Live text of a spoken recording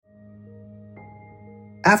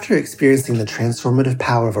After experiencing the transformative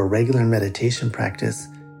power of a regular meditation practice,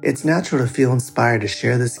 it's natural to feel inspired to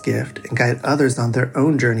share this gift and guide others on their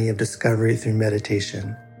own journey of discovery through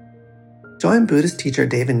meditation. Join Buddhist teacher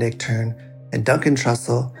David Nichtern and Duncan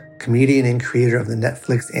Trussell, comedian and creator of the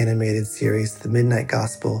Netflix animated series The Midnight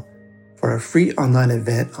Gospel, for a free online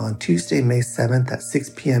event on Tuesday, May 7th at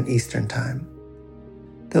 6 p.m. Eastern Time.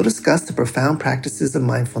 They'll discuss the profound practices of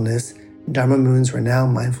mindfulness in Dharma Moon's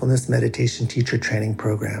renowned mindfulness meditation teacher training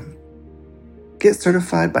program. Get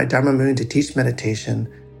certified by Dharma Moon to teach meditation,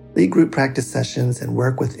 lead group practice sessions, and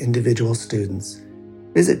work with individual students.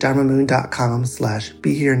 Visit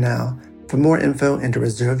dharmamoon.com/beherenow for more info and to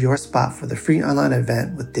reserve your spot for the free online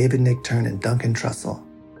event with David Nichtern and Duncan Trussell.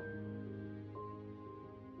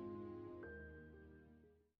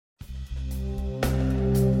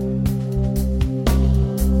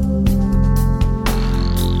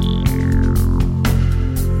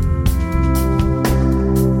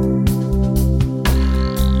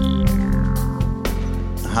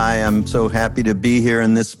 Hi, I'm so happy to be here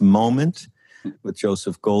in this moment with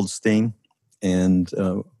Joseph Goldstein, and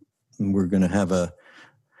we're going to have a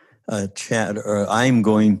chat, or I'm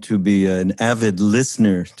going to be an avid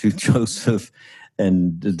listener to Joseph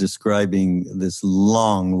and describing this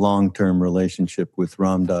long-term relationship with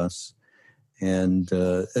Ram Dass. And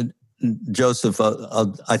Joseph,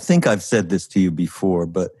 I think I've said this to you before,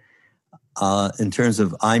 but in terms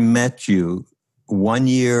of, I met you 1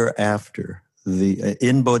 year after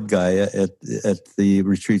in Bodh Gaya at the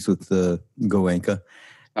retreats with Goenka.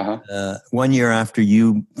 1 year after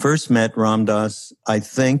you first met Ram Dass, I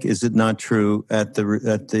think, is it not true, at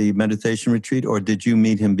the meditation retreat, or did you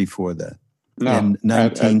meet him before that? No, in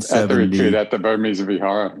 1970. at the retreat at the Burmese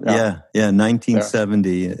Vihara. Yeah,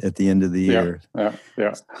 1970 at the end of the year.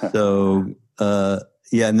 Yeah. So,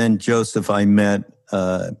 and then Joseph, I met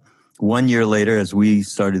 1 year later as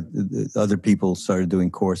other people started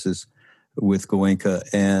doing courses with Goenka,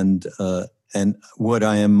 and what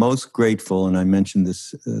I am most grateful, and I mentioned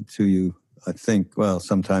this to you, I think,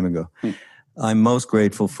 some time ago, I'm most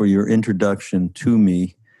grateful for your introduction to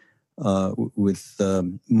me with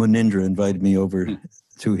Munindra invited me over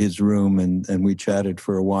to his room, and we chatted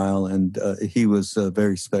for a while, and he was a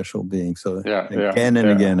very special being. So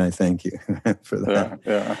again, I thank you for that.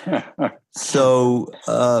 So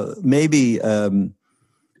maybe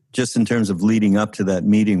just in terms of leading up to that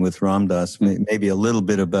meeting with Ram Dass, maybe a little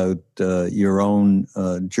bit about your own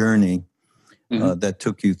journey that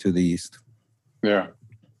took you to the East. Yeah.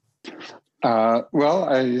 Well,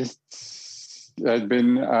 I'd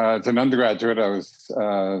been, as an undergraduate, I was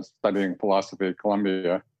studying philosophy at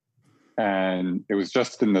Columbia. And it was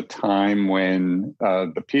just in the time when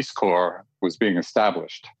the Peace Corps was being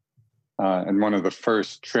established. And one of the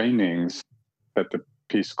first trainings that the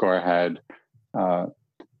Peace Corps had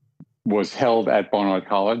was held at Barnard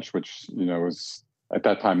College, which, was at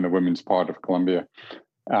that time the women's part of Columbia.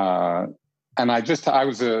 And I think I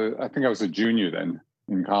was a junior then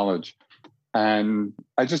in college. And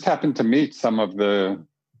I just happened to meet some of the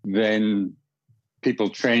then people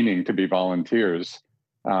training to be volunteers.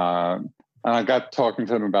 And I got talking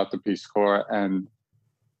to them about the Peace Corps. And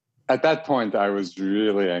at that point, I was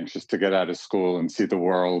really anxious to get out of school and see the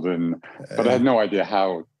world. But I had no idea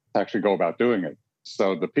how to actually go about doing it.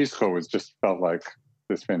 So the Peace Corps felt like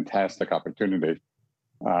this fantastic opportunity,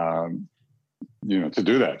 to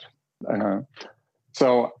do that.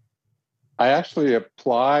 So I actually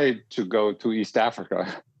applied to go to East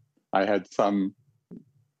Africa. I had some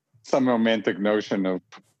romantic notion of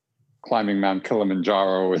climbing Mount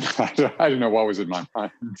Kilimanjaro, and I don't know what was in my mind.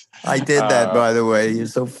 I did that, by the way.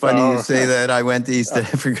 It's so funny you say that. I went to East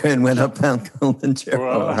Africa and went up Mount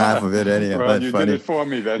Kilimanjaro, half of it anyhow. Well, you did it for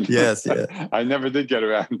me then. Yes, yeah. I never did get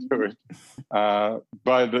around to it.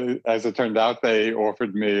 But as it turned out, they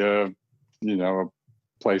offered me a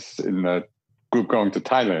place in the group going to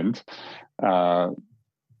Thailand.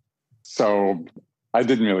 So I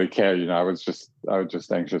didn't really care. I was just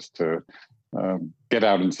anxious to get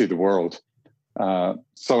out and see the world.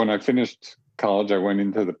 So when I finished college, I went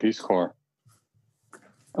into the Peace Corps.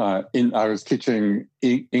 I was teaching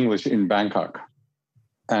English in Bangkok,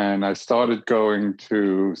 and I started going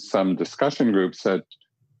to some discussion groups at.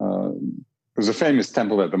 There was a famous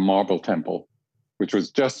temple at the Marble Temple, which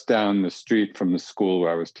was just down the street from the school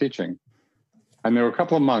where I was teaching. And there were a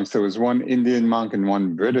couple of monks. There was one Indian monk and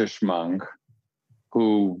one British monk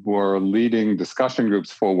who were leading discussion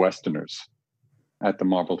groups for Westerners at the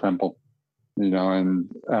Marble Temple,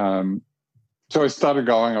 and so I started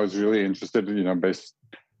going. I was really interested,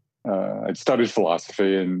 I'd studied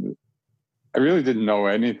philosophy, and I really didn't know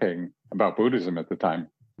anything about Buddhism at the time.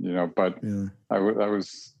 but I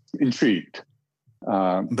was intrigued.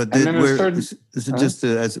 But were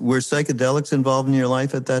psychedelics involved in your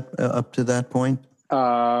life at that up to that point?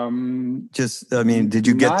 Did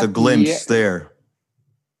you get the glimpse there?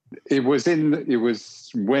 It was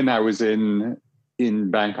when I was in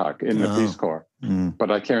Bangkok in the Peace Corps,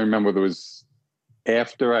 but I can't remember whether it was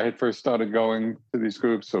after I had first started going to these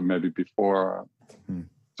groups or maybe before.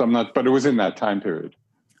 So I'm not, but it was in that time period.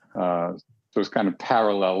 So it was kind of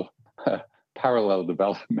parallel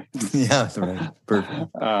development. Yeah, that's right.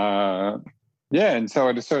 Perfect. And so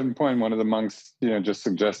at a certain point, one of the monks, just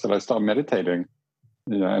suggested I start meditating.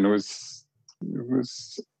 And it was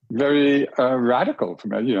very radical for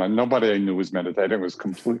me. Nobody I knew was meditating.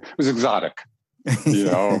 It was exotic.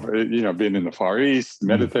 Being in the Far East,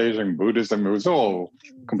 meditating, Buddhism, it was all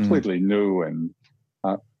completely new. And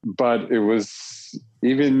but it was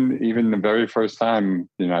even the very first time.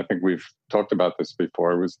 I think we've talked about this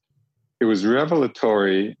before. It was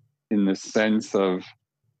revelatory in the sense of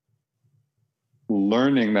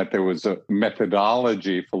learning that there was a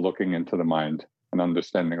methodology for looking into the mind and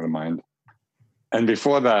understanding of the mind. And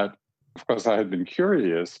before that, of course, I had been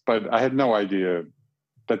curious, but I had no idea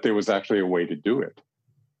that there was actually a way to do it.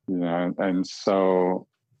 And so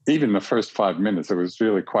even the first 5 minutes, it was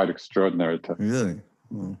really quite extraordinary to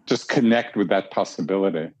just connect with that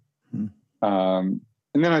possibility. And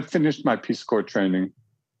then I finished my Peace Corps training,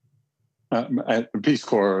 Peace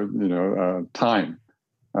Corps, time,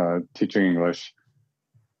 teaching English.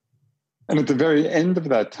 And at the very end of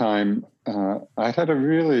that time, I had a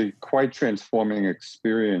really quite transforming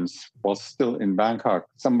experience while still in Bangkok.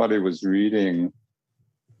 Somebody was reading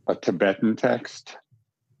a Tibetan text,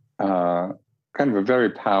 kind of a very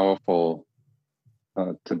powerful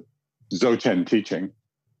Dzogchen teaching.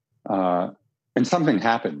 And something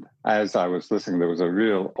happened as I was listening. There was a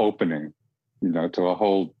real opening, to a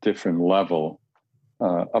whole different level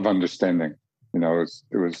of understanding. It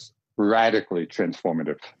was radically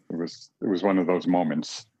transformative. It was one of those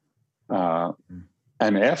moments. And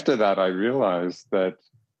after that, I realized that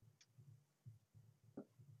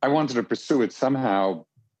I wanted to pursue it somehow,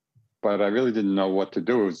 but I really didn't know what to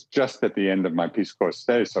do. It was just at the end of my Peace Corps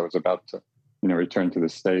stay, so I was about to, return to the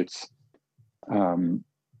States. And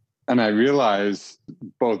I realized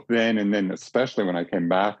both then and then, especially when I came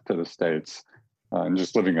back to the States and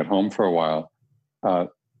just living at home for a while,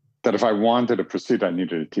 that if I wanted to proceed, I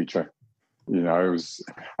needed a teacher.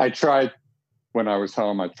 I tried when I was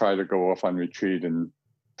home, I tried to go off on retreat and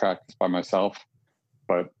practice by myself,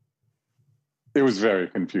 but it was very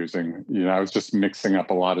confusing. I was just mixing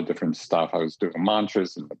up a lot of different stuff. I was doing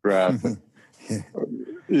mantras and the breath. And,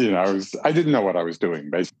 I didn't know what I was doing,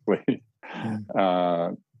 basically.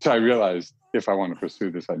 So I realized if I want to pursue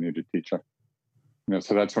this, I need a teacher.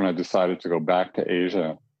 So that's when I decided to go back to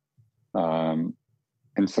Asia. And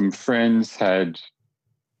some friends had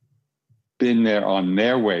been there on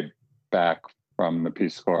their way back from the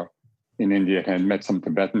Peace Corps in India and met some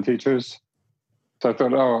Tibetan teachers. So I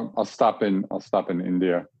thought, I'll stop in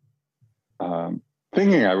India,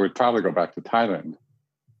 thinking I would probably go back to Thailand.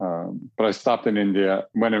 But I stopped in India,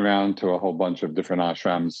 went around to a whole bunch of different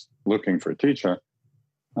ashrams looking for a teacher,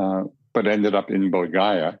 but ended up in Bodh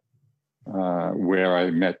Gaya, where I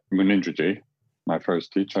met Munindraji, my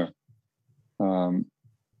first teacher. And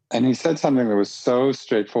he said something that was so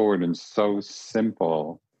straightforward and so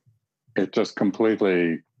simple, it just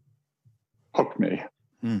completely hooked me.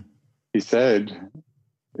 He said,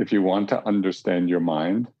 if you want to understand your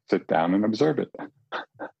mind, sit down and observe it.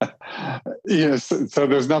 So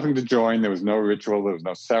there was nothing to join. There was no ritual. There was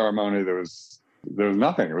no ceremony. There was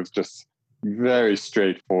nothing. It was just very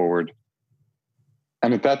straightforward.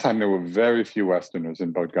 And at that time, there were very few Westerners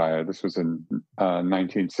in Bodh Gaya. This was in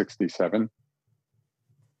 1967.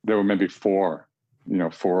 There were maybe 4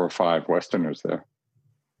 or 5 Westerners there.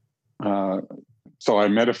 So I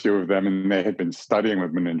met a few of them, and they had been studying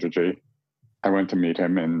with Munindraji. I went to meet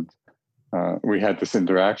him, and we had this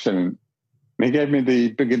interaction. And he gave me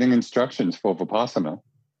the beginning instructions for Vipassana,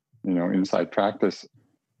 inside practice.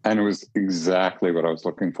 And it was exactly what I was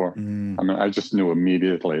looking for. I just knew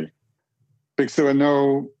immediately. Because there were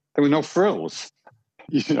no frills.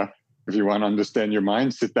 If you want to understand your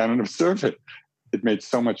mind, sit down and observe it. It made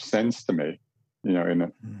so much sense to me,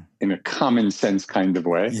 in a common sense kind of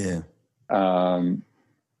way. Yeah.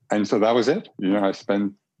 And so that was it. I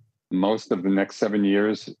spent most of the next 7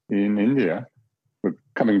 years in India,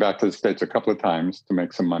 coming back to the States a couple of times to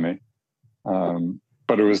make some money.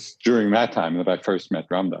 But it was during that time that I first met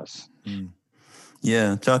Ram Dass.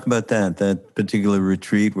 Yeah, talk about that particular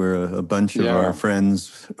retreat where a bunch of our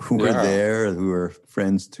friends who were there, who are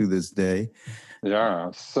friends to this day.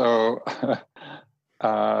 Yeah. So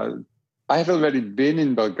I had already been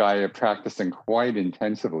in Bodh Gaya practicing quite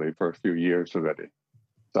intensively for a few years already.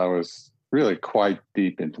 So I was really quite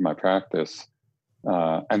deep into my practice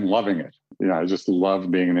and loving it. I just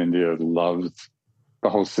loved being in India, loved the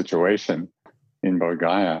whole situation in Bodh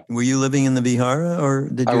Gaya. Were you living in the Vihara, or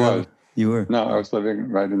did you? I was. You were? No, I was living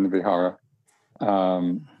right in the Vihara.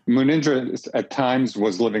 Munindra at times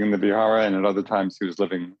was living in the Vihara, and at other times he was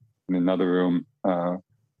living in another room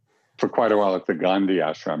for quite a while at the Gandhi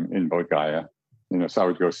ashram in Bodh Gaya. So I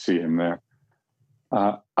would go see him there.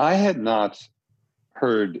 I had not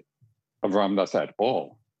heard of Ram Dass at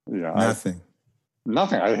all. Nothing.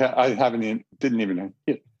 Nothing. Didn't even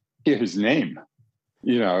hear his name.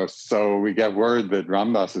 So we get word that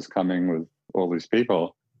Ram Dass is coming with all these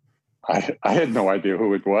people. I had no idea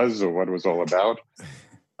who it was or what it was all about.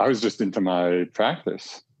 I was just into my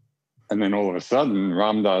practice. And then all of a sudden,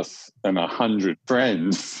 Ram Dass and 100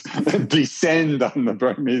 friends descend on the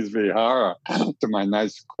Burmese Vihara to my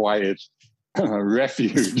nice, quiet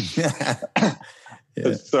refuge. Yeah.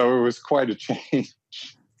 So it was quite a change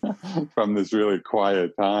from this really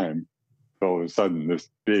quiet time to all of a sudden this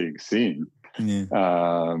big scene.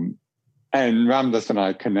 Yeah. And Ram Dass and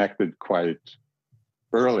I connected quite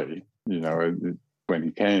early, when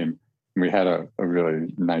he came. We had a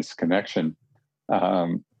really nice connection.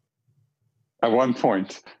 At one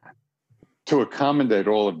point, to accommodate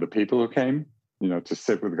all of the people who came, to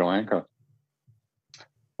sit with Goenka,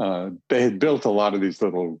 they had built a lot of these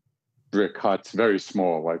little brick huts, very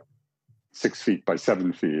small, like 6 feet by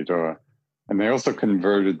 7 feet. And they also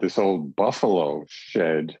converted this old buffalo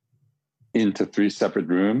shed into 3 separate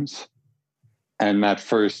rooms. And that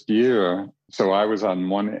first year, so I was on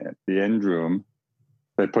the end room.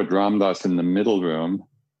 They put Ram Dass in the middle room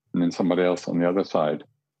and then somebody else on the other side.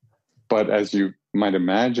 But as you might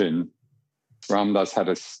imagine, Ram Dass had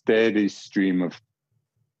a steady stream of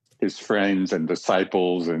his friends and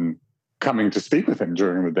disciples and coming to speak with him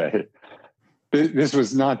during the day. This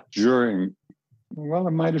was not during, well,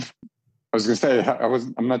 it might have, I was going to say,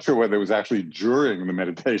 I'm not sure whether it was actually during the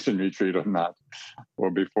meditation retreat or not,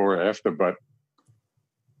 or before or after, but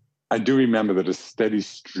I do remember that a steady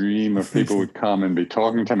stream of people would come and be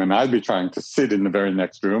talking to him, and I'd be trying to sit in the very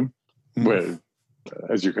next room where,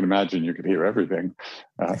 as you can imagine, you could hear everything.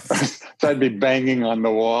 So I'd be banging on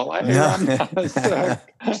the wall. Can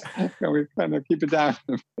we kind of keep it down?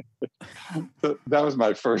 So that was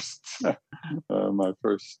my first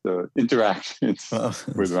interactions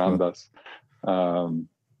with Ram Dass.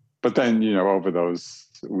 But then, over those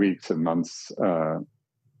weeks and months,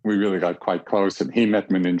 we really got quite close, and he met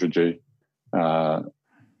Munindraji. So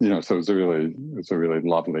it was a really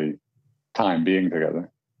lovely time being together.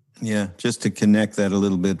 Yeah, just to connect that a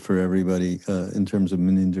little bit for everybody in terms of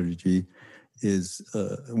Munindraji is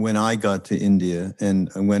when I got to India and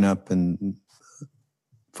I went up and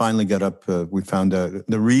finally got up, we found out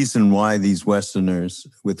the reason why these Westerners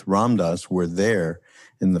with Ram Dass were there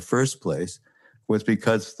in the first place was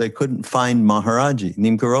because they couldn't find Maharaji,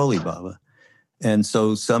 Neem Karoli Baba. And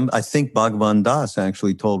so I think Bhagavan Das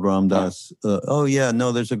actually told Ram Dass,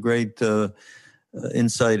 there's a great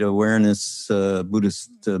insight awareness Buddhist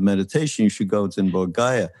meditation. You should go. It's in Bodh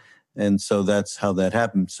Gaya. And so that's how that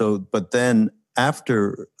happened. So, but then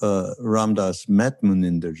after Ram Dass met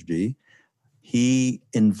Munindraji, he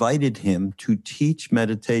invited him to teach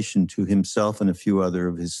meditation to himself and a few other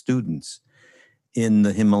of his students in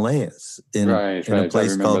the Himalayas, in a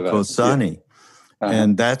place called Kosani. Yeah.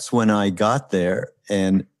 And that's when I got there,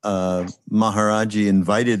 and Maharaji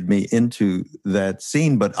invited me into that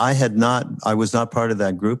scene, but I was not part of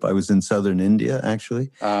that group. I was in southern India,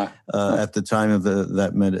 actually, at the time of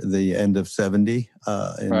the end of 70,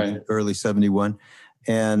 early 71.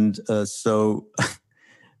 And so,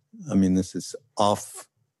 I mean, this is off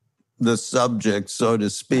the subject, so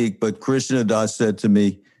to speak, but Krishna Das said to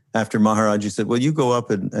me, after Maharaji said, well, you go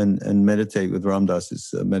up and meditate with Ram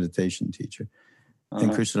Dass's meditation teacher.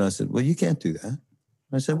 And Krishna said, well, you can't do that.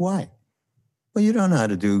 I said, why? Well, you don't know how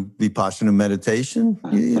to do Vipassana meditation.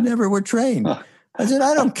 You never were trained. I said,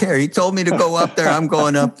 I don't care. He told me to go up there. I'm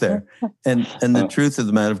going up there. And the truth of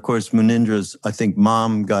the matter, of course, Munindra's, I think,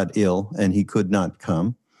 mom got ill and he could not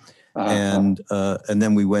come. And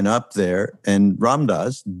then we went up there, and Ram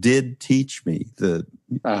Dass did teach me the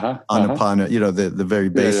Anapana, the very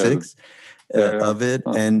basics. Of it,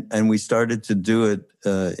 and we started to do it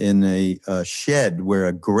in a shed where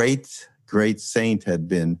a great saint had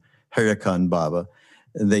been, Harikan Baba.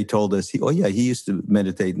 And they told us, he used to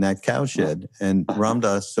meditate in that cow shed. And Ram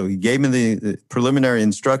Dass, so he gave me the preliminary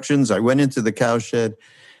instructions. I went into the cow shed,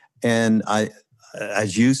 and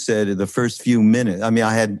as you said, in the first few minutes, I mean,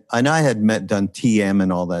 I had done TM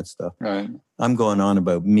and all that stuff. Right. I'm going on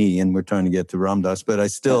about me, and we're trying to get to Ram Dass, but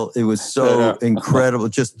it was so incredible,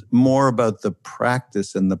 just more about the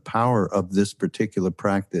practice and the power of this particular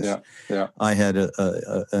practice. Yeah. Yeah. I had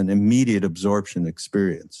an immediate absorption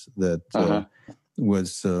experience that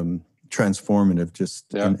was transformative,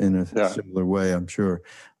 just in a similar way, I'm sure.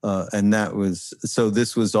 And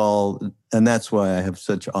this was all, and that's why I have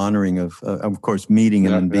such honoring of course, meeting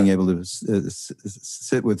him and being able to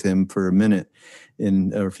sit with him for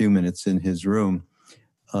a few minutes in his room.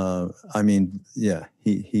 I mean,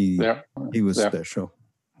 he was special.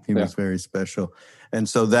 He was very special. And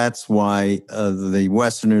so that's why the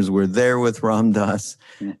Westerners were there with Ram Dass,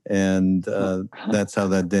 and that's how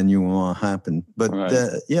that denouement happened. But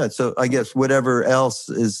so I guess whatever else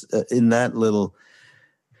is in that little,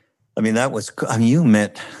 I mean, you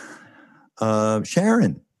met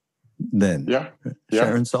Sharon then.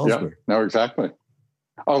 Sharon Salzberg. Yeah. No, exactly.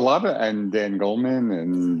 A lot of, and Dan Goleman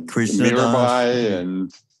and Krishna Mirabai, and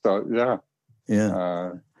so,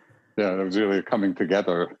 it was really coming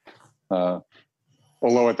together.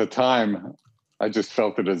 Although at the time, I just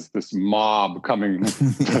felt it as this mob coming,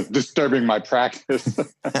 disturbing my practice.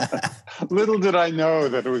 Little did I know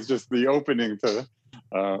that it was just the opening to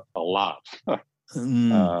a lot.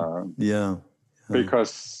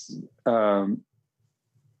 Because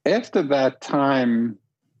after that time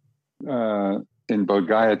in Bodh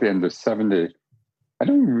Gaya at the end of 70, I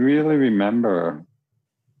don't really remember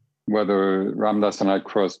whether Ram Dass and I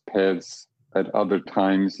crossed paths at other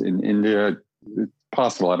times in India. It's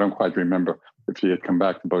possible. I don't quite remember if he had come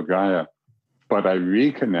back to Bodh Gaya. But I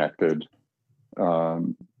reconnected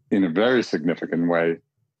in a very significant way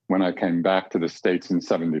when I came back to the States in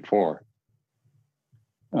 74.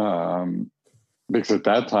 Because at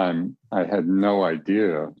that time, I had no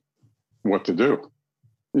idea what to do.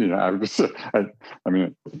 You know, I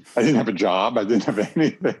didn't have a job. I didn't have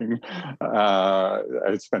anything. I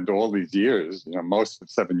had spent all these years, most of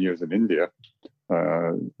 7 years in India,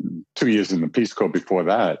 2 years in the Peace Corps before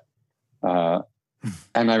that.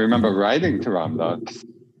 And I remember writing to Ram Dass.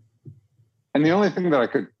 And the only thing that I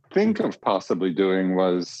could think of possibly doing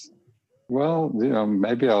was,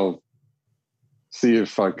 maybe I'll see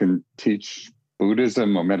if I can teach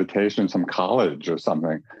Buddhism or meditation in some college or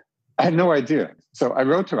something. I had no idea. So I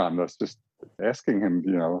wrote to Ram Dass just asking him,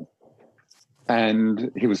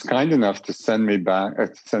 and he was kind enough to send back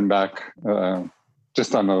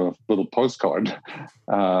just on a little postcard,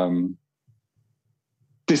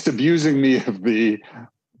 disabusing me of the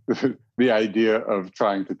idea of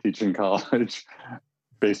trying to teach in college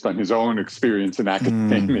based on his own experience in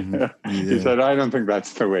academia. He said, I don't think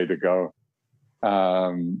that's the way to go.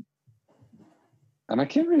 And I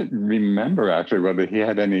can't really remember actually whether he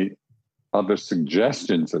had any other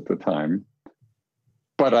suggestions at the time,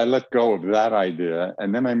 but I let go of that idea.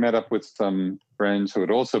 And then I met up with some friends who had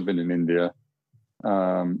also been in India,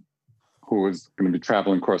 who was going to be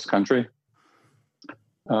traveling cross country.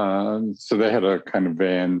 So they had a kind of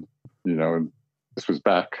van, this was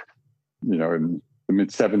back, in the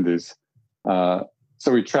mid 70s. So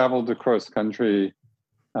we traveled across country,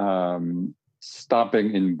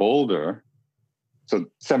 stopping in Boulder. So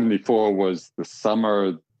 74 was the first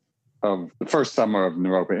summer of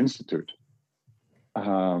Naropa Institute.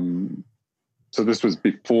 So this was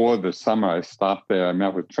before the summer. I stopped there. I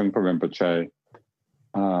met with Trungpa Rinpoche.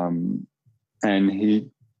 And he,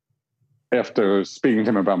 after speaking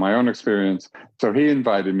to him about my own experience, so he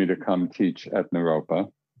invited me to come teach at Naropa.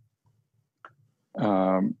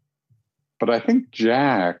 But I think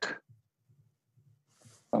Jack,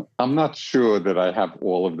 I'm not sure that I have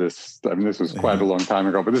all of this. I mean, this was quite a long time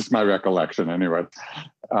ago, but this is my recollection anyway.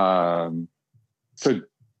 So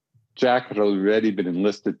Jack had already been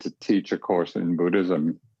enlisted to teach a course in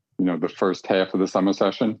Buddhism, the first half of the summer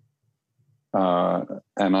session.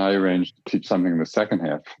 And I arranged to teach something in the second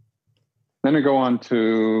half. Then I go on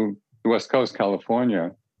to the West Coast,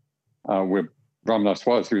 California, where Ram Dass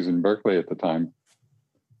was. He was in Berkeley at the time.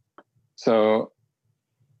 So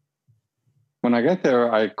when I get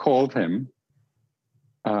there, I called him,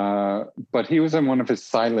 but he was on one of his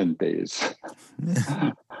silent days.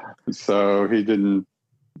 So he didn't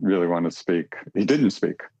really want to speak. He didn't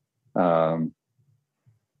speak. So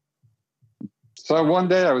one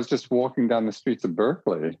day I was just walking down the streets of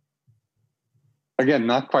Berkeley, again,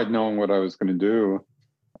 not quite knowing what I was going to do.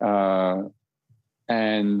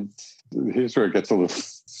 And here's where it gets a little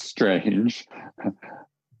strange.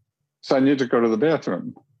 So I need to go to the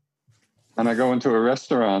bathroom. And I go into a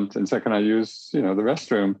restaurant and say, can I use, the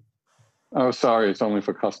restroom? Oh, sorry, it's only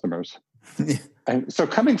for customers. And so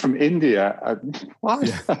coming from India, what?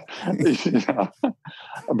 Yeah. You know,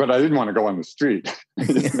 but I didn't want to go on the street.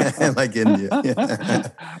 Like India.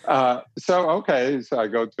 Yeah. So I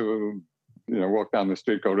go to, walk down the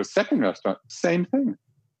street, go to a second restaurant, same thing.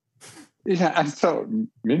 Yeah, and so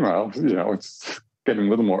meanwhile, it's getting a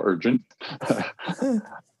little more urgent. I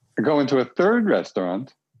go into a third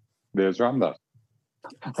restaurant, there's Ram Dass.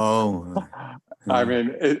 Oh. I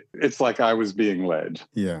mean, it's like I was being led.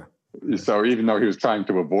 Yeah. So even though he was trying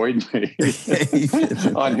to avoid me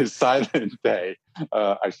on his silent day,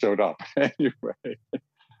 I showed up anyway.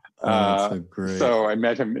 So great. So I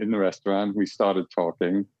met him in the restaurant. We started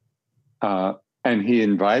talking. And he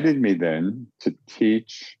invited me then to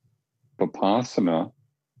teach Vipassana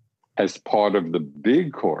as part of the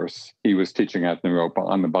big course he was teaching at Naropa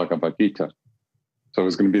on the Bhagavad Gita. So it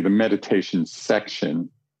was going to be the meditation section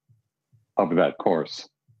of that course.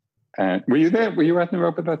 And were you there? Were you at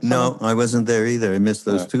Naropa that summer? No, I wasn't there either. I missed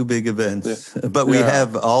those two big events. Yeah. But we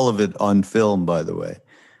have all of it on film, by the way.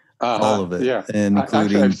 All of it. Yeah.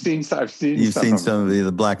 Including, actually, I've seen you've seen some of the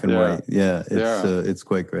black and white. Yeah. It's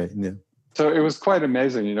quite great. Yeah. So it was quite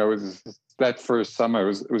amazing. It was that first summer.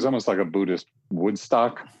 It was almost like a Buddhist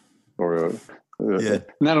Woodstock, or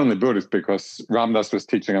not only Buddhist, because Ram Dass was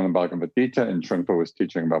teaching on the Bhagavad Gita and Trungpa was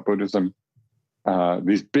teaching about Buddhism.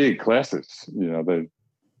 These big classes, there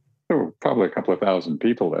were probably a couple of thousand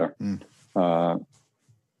people there.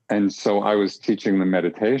 And so I was teaching the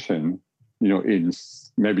meditation, in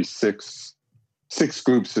maybe six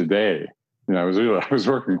groups a day. I was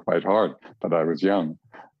working quite hard, but I was young,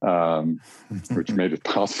 which made it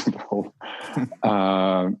possible.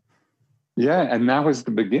 And that was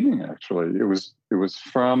the beginning, actually. It was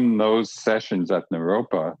from those sessions at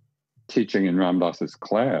Naropa, teaching in Ram Dass's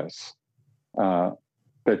class,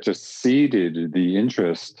 that just seeded the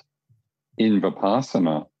interest in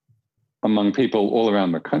Vipassana among people all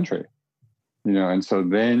around the country. And so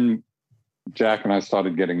then Jack and I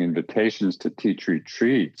started getting invitations to teach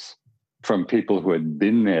retreats from people who had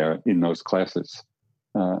been there in those classes.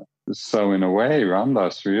 So in a way, Ram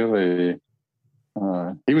Dass really,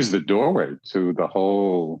 he was the doorway to our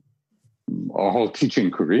whole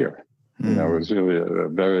teaching career. It was really a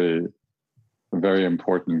very, very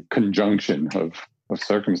important conjunction of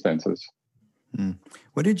circumstances.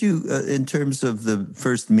 What did you, in terms of the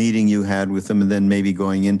first meeting you had with him, and then maybe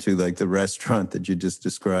going into like the restaurant that you just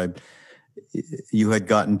described, you had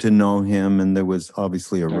gotten to know him and there was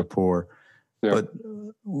obviously a rapport. Yeah. But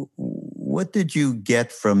what did you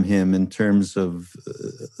get from him in terms of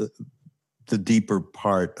the deeper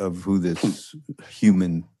part of who this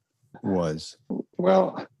human was?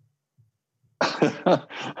 Well,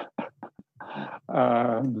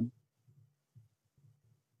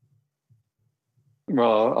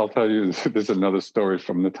 I'll tell you, there's another story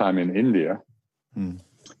from the time in India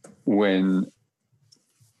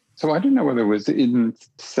so I don't know whether it was in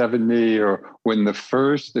 70 or when the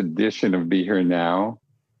first edition of Be Here Now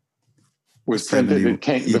was printed.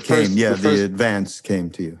 The advance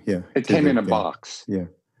came to you. Yeah. It came in a box. Yeah.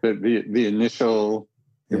 The initial,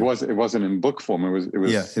 it wasn't in book form. It was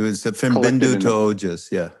it was from Bindu to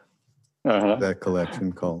Ojas. Yeah. That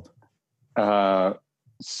collection called.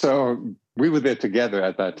 So we were there together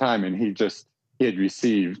at that time, and he had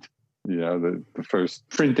received, the first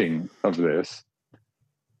printing of this.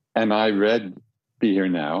 And I read Be Here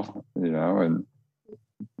Now, and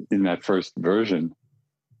in that first version.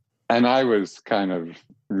 And I was kind of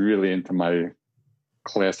really into my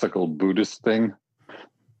classical Buddhist thing.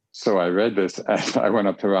 So I read this, and I went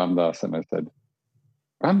up to Ram Dass and I said,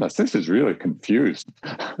 Ram Dass, this is really confused.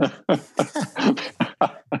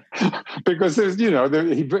 Because there's,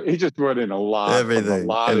 he just brought in a lot of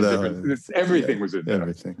different, everything was in there,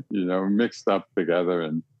 mixed up together.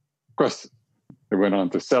 And of course, it went on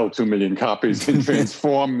to sell 2 million copies and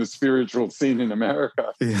transform the spiritual scene in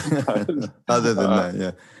America. Other than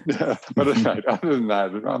that, But other than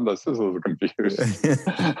that, Ram Dass is a little confused.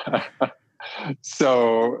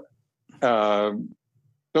 So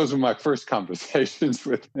those were my first conversations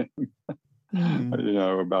with him,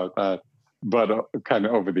 about that. But kind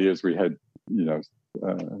of over the years, we had,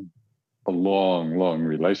 a long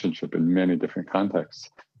relationship in many different contexts.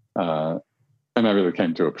 And I really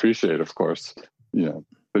came to appreciate, of course, the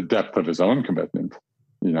depth of his own commitment,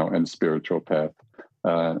 and spiritual path.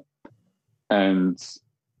 And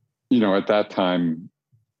at that time,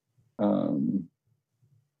 I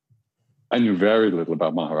knew very little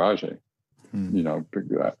about Maharaji.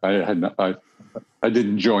 I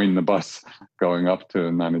didn't join the bus going up to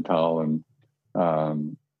Nainital, and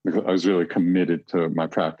because I was really committed to my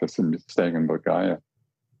practice and staying in Bodh Gaya.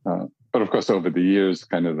 But of course, over the years,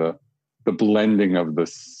 kind of the blending of the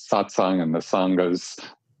satsang and the sanghas,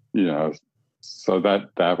 so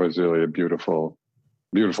that was really a beautiful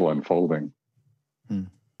unfolding. And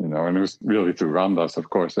it was really through Ram Dass, of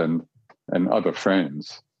course, and other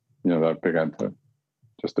friends, that I began to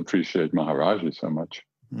just appreciate Maharaji so much.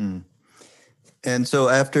 And so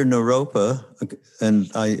after Naropa,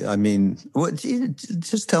 and I mean,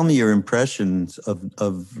 just tell me your impressions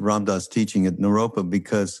of Ram Dass teaching at Naropa,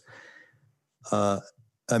 because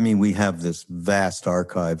we have this vast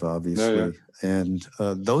archive, obviously, and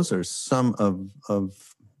those are some of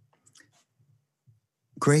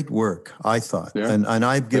great work, I thought, and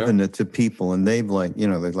I've given it to people, and they've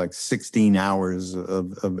there's like 16 hours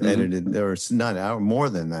of edited, or not more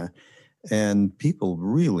than that, and people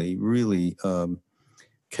really, really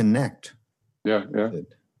connect. The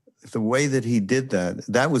way that he did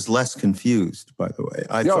that was less confused, by the way.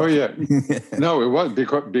 No, it was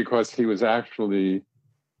because he was actually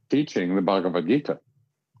teaching the Bhagavad Gita.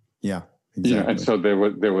 Yeah, exactly. And so there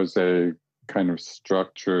was a kind of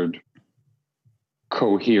structured,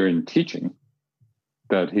 coherent teaching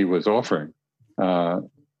that he was offering. It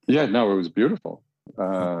was beautiful.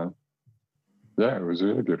 It was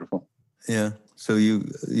really beautiful. Yeah. So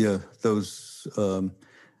those.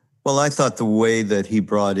 I thought the way that he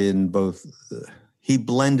brought in both, he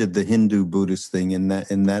blended the Hindu Buddhist thing in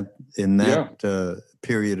that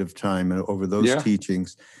period of time and over those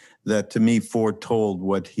teachings, that to me foretold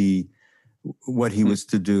what he was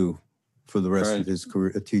to do for the rest of his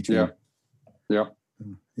career teaching. Yeah.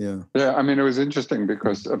 It was interesting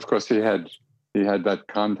because, of course, he had that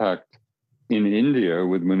contact in India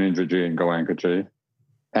with Munindraji and Goenkaji,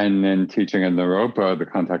 and then teaching in Naropa, the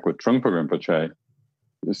contact with Trungpa Rinpoche.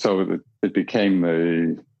 So it became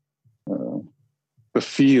the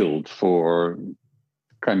field for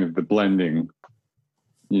kind of the blending,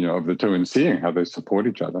 of the two and seeing how they support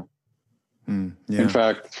each other. In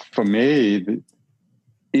fact, for me,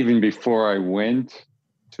 even before I went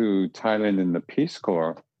to Thailand in the Peace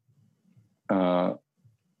Corps, while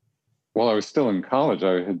I was still in college,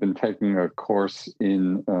 I had been taking a course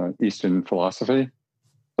in Eastern philosophy.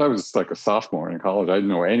 So I was like a sophomore in college. I didn't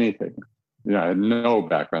know anything. I had no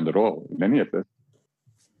background at all in any of this.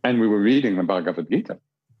 And we were reading the Bhagavad Gita.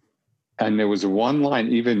 And there was one line,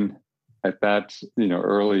 even at that,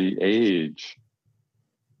 early age,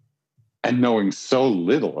 and knowing so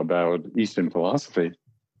little about Eastern philosophy,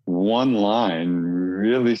 one line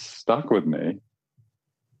really stuck with me.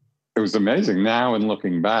 It was amazing now, in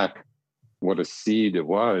looking back, what a seed it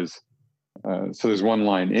was. So there's one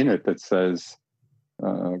line in it that says,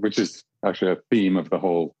 which is actually a theme of the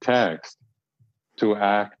whole text, to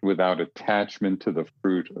act without attachment to the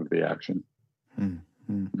fruit of the action.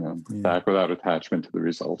 Act without attachment to the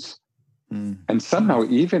results. And somehow,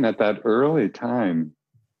 even at that early time,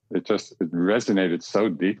 it resonated so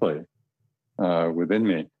deeply within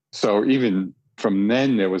me. So even from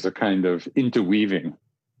then, there was a kind of interweaving,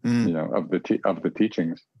 of the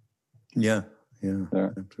teachings. Yeah,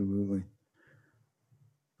 absolutely.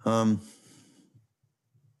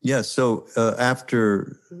 So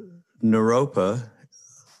after Naropa,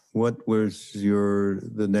 what was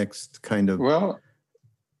the next kind of? Well,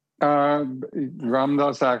 Ram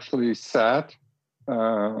Dass actually sat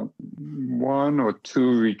one or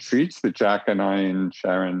two retreats that Jack and I and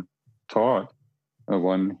Sharon taught.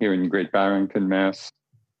 One here in Great Barrington, Mass.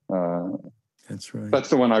 That's right. That's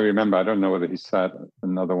the one I remember. I don't know whether he sat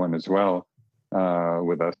another one as well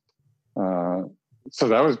with us. So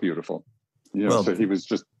that was beautiful. So he was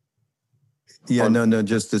just. Yeah, no.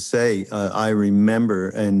 Just to say, I remember,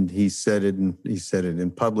 and he said it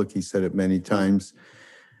in public. He said it many times,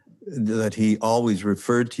 that he always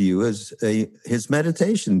referred to you as his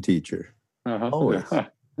meditation teacher. Always.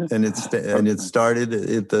 And it started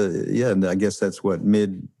at and I guess that's what,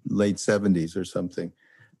 late 70s or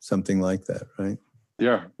something like that, right?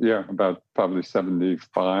 Yeah, about probably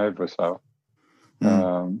 75 or so.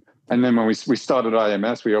 And then when we started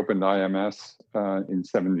IMS, we opened IMS in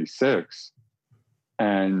 76.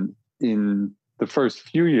 And in the first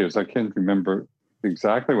few years, I can't remember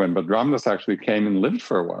exactly when, but Ram Dass actually came and lived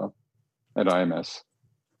for a while at IMS.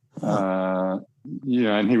 And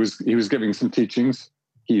he was giving some teachings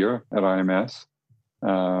here at IMS.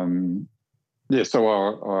 So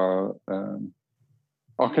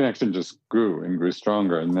our connection just grew and grew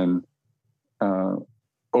stronger. And then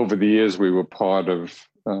over the years, we were part of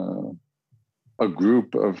a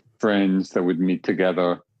group of friends that would meet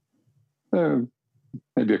together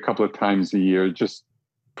maybe a couple of times a year, just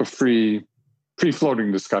for free-floating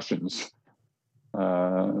discussions.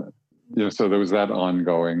 So there was that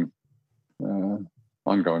ongoing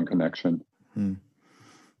connection.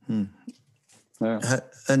 Yeah.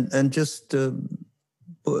 And just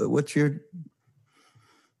what's your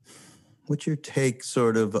take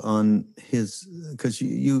sort of on his, because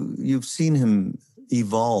you've seen him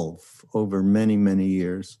evolve over many, many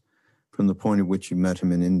years from the point at which you met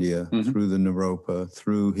him in India, through the Naropa,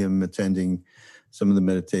 through him attending some of the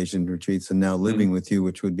meditation retreats, and now living with you,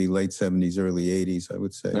 which would be late 70s, early 80s, I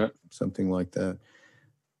would say, something like that.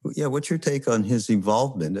 Yeah, what's your take on his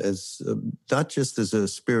involvement as not just as a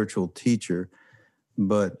spiritual teacher,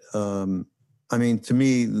 but I mean, to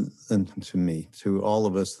me, and to all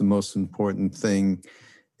of us, the most important thing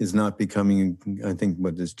is not becoming, I think,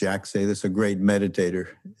 what does Jack say? This a great meditator.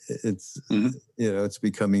 It's it's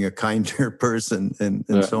becoming a kinder person and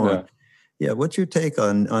so on. Yeah, what's your take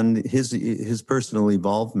on his personal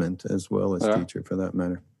involvement as well as teacher, for that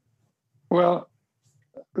matter? Well,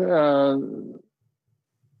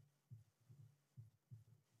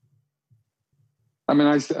 I mean,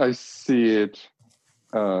 I see it.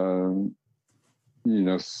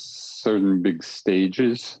 Certain big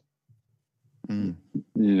stages,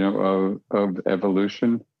 of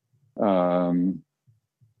evolution. And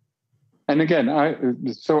again, I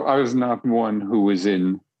was not one who was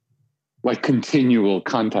in like continual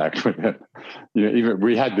contact with him. Even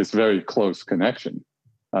we had this very close connection.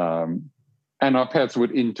 And our paths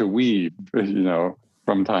would interweave,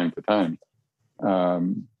 from time to time.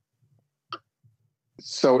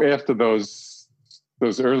 So after those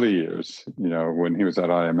early years, when he was at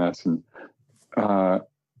IMS, and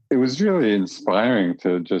it was really inspiring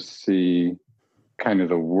to just see kind of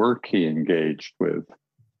the work he engaged with,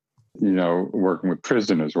 working with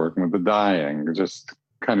prisoners, working with the dying, just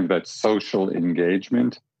kind of that social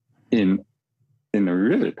engagement in a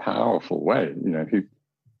really powerful way. He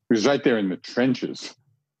was right there in the trenches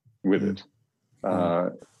with it.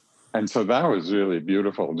 And so that was really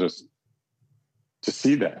beautiful just to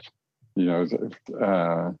see that.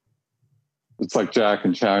 It's like Jack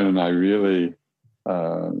and Sharon and I really,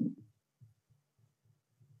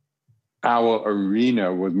 our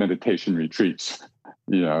arena was meditation retreats,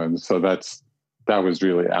 and so that was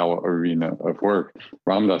really our arena of work.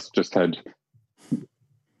 Ram Dass just had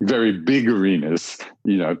very big arenas,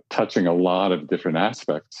 touching a lot of different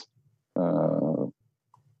aspects, and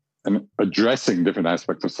addressing different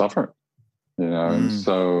aspects of suffering, and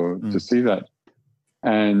so to see that.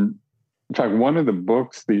 And in fact, one of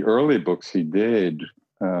the early books he did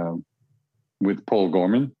with Paul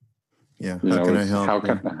Gorman, how can I help?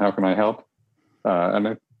 How can I help? And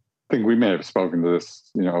I think we may have spoken to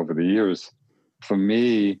this, over the years. For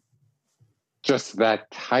me, just that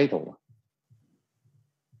title,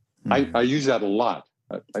 I use that a lot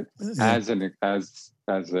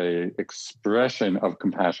as a expression of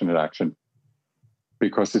compassionate action,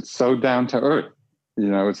 because it's so down to earth.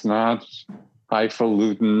 It's not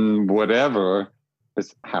highfalutin, whatever.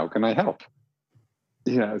 It's how can I help?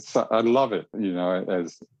 So I love it,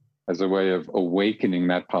 as a way of awakening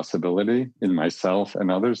that possibility in myself and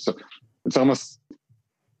others. So it's almost,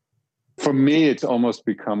 for me, it's almost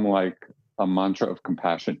become like a mantra of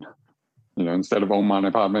compassion. Instead of Om Mani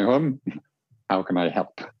Padme Hum, how can I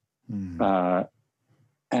help? And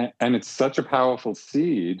it's such a powerful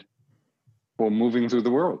seed for moving through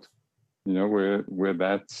the world, where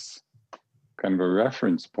that's kind of a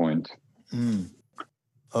reference point.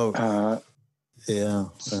 So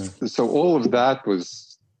all of that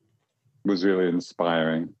was really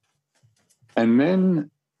inspiring. And then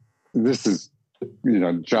this is,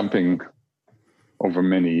 jumping over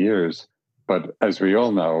many years, but as we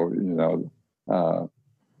all know,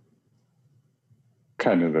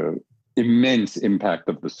 kind of the immense impact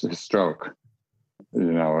of the stroke,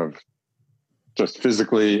 of just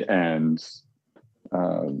physically and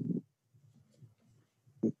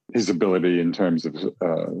his ability in terms of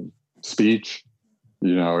speech.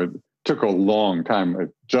 It took a long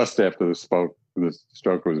time. Just after the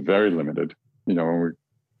stroke was very limited. When we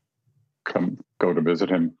go to visit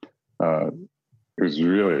him, it was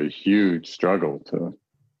really a huge struggle to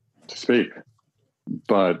speak.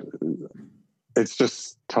 But it's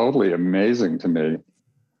just totally amazing to me,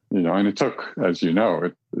 and it took, as you know,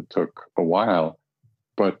 it took a while,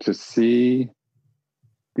 but to see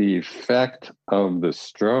the effect of the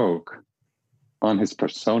stroke on his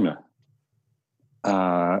persona,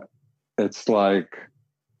 it's like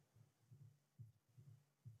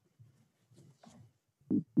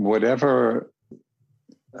whatever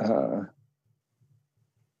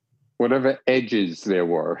edges there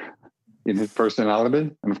were in his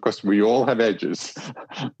personality, and of course we all have edges,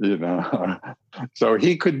 so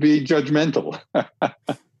he could be judgmental,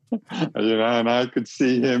 and I could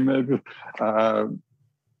see him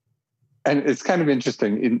And it's kind of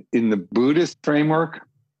interesting in the Buddhist framework,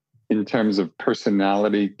 in terms of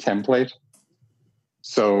personality template.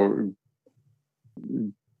 So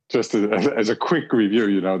just as a quick review,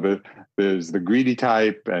 you know, there's the greedy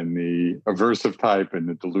type and the aversive type and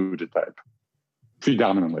the deluded type,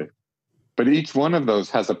 predominantly. But each one of those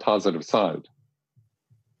has a positive side.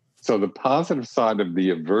 So the positive side of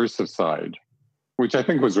the aversive side, which I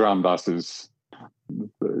think was Ram Dass's,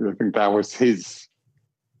 I think that was his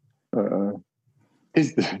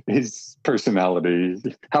personality,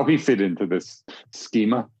 how he fit into this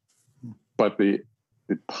schema. But the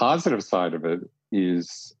positive side of it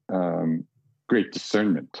is great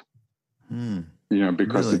discernment. You know,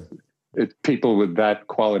 because Really? it people with that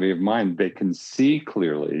quality of mind, they can see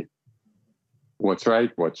clearly what's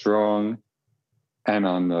right, what's wrong. And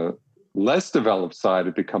on the less developed side,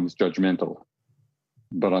 it becomes judgmental.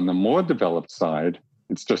 But on the more developed side,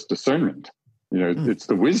 it's just discernment. You know, it's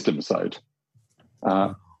the wisdom side.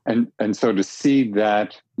 And so to see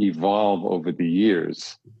that evolve over the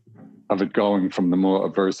years, of it going from the more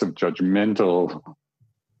aversive, judgmental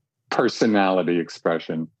personality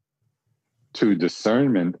expression to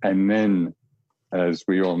discernment, and then, as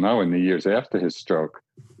we all know, in the years after his stroke,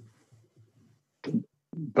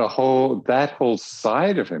 that whole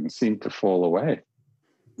side of him seemed to fall away,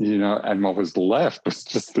 you know, and what was left was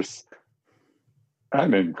just this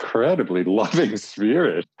an incredibly loving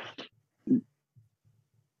spirit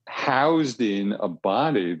housed in a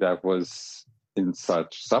body that was in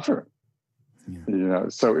such suffering. You know,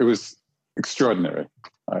 so it was extraordinary.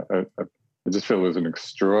 I just feel it was an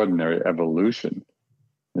extraordinary evolution,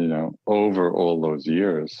 you know, over all those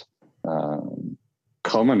years,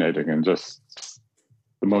 culminating in just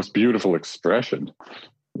the most beautiful expression,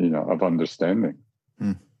 you know, of understanding.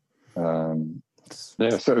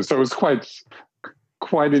 Yeah, so it was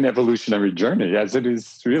quite an evolutionary journey, as it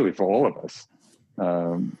is really for all of us.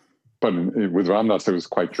 But with Ram Dass, it was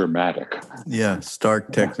quite dramatic. Yeah,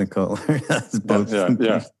 stark technical. Both.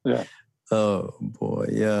 Yeah. Oh boy,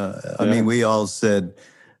 yeah. I mean, we all said,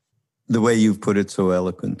 the way you've put it so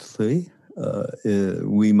eloquently,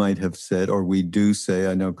 we might have said, or we do say,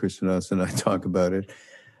 I know Krishnadas and I talk about it,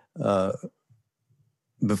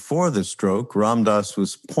 before the stroke, Ram Dass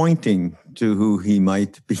was pointing to who he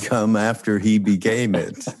might become after he became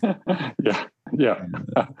it. Yeah.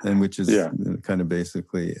 And which is kind of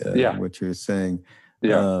basically what you're saying.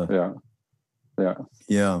 Yeah.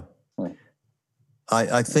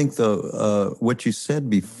 I think, though, what you said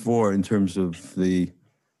before in terms of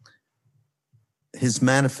his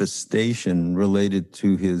manifestation related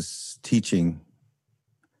to his teaching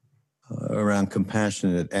around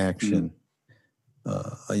compassionate action.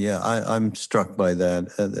 I'm struck by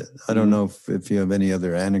that. I don't know if you have any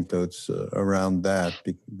other anecdotes around that,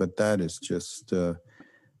 but that is just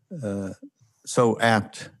so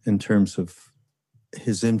apt in terms of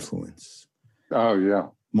his influence. Oh, yeah.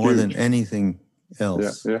 More than anything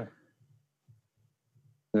else. Yeah.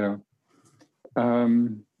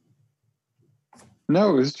 No,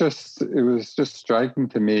 it was just striking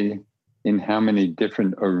to me in how many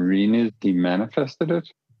different arenas he manifested it.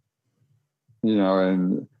 You know,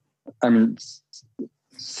 and I mean,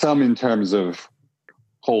 some in terms of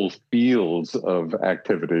whole fields of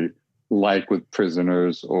activity, like with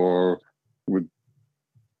prisoners or with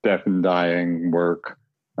death and dying work,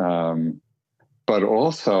 but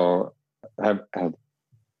also have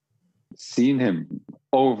seen him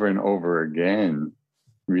over and over again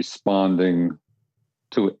responding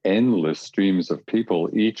to endless streams of people,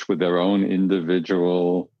 each with their own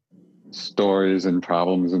individual stories and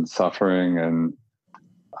problems and suffering, and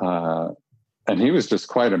he was just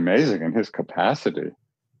quite amazing in his capacity,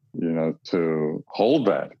 you know, to hold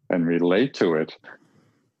that and relate to it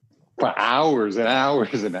for hours and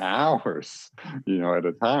hours and hours, you know, at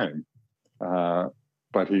a time.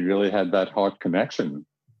 But he really had that heart connection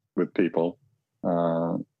with people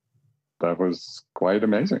that was quite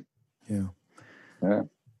amazing. Yeah,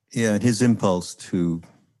 and his impulse to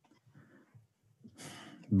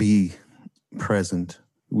be present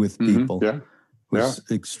with people was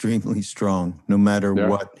extremely strong, no matter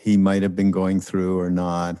what he might have been going through or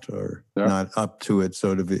not up to it.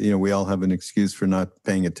 Sort of, you know, we all have an excuse for not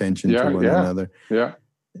paying attention to one another. Yeah.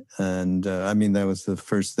 And I mean, that was the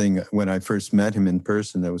first thing when I first met him in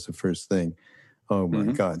person. That was the first thing. Oh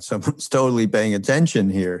my God, someone's totally paying attention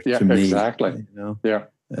here to me. Exactly. You know? Yeah.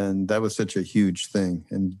 And that was such a huge thing,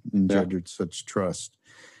 and engendered such trust.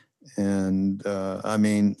 And I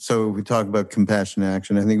mean, so we talk about compassion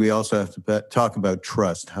action. I think we also have to talk about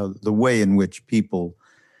trust, how the way in which people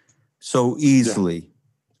so easily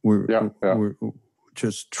were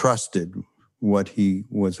just trusted what he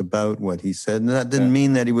was about, what he said. And that didn't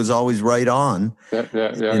mean that he was always right on,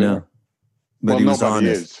 you know. But he was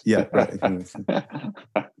honest. Is. Yeah, right.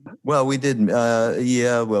 Well, we did.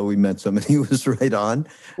 We met somebody who was right on.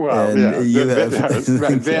 Well, and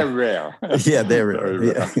they're rare. Yeah, they're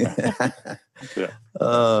rare. Yeah.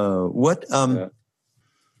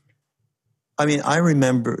 I mean, I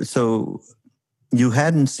remember. So you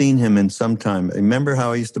hadn't seen him in some time. Remember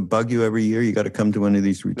how I used to bug you every year? You got to come to one of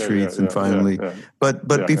these retreats, and finally. But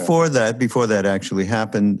before that actually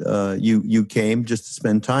happened, you came just to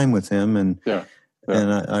spend time with him, and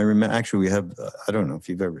I remember. Actually, we have. I don't know if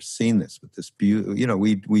you've ever seen this, but this beautiful. You know,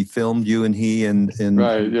 we filmed you and he in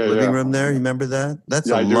the living room there. You remember that? That's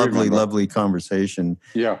a lovely conversation.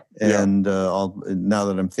 Yeah. And now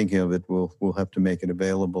that I'm thinking of it, we'll have to make it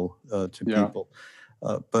available to people.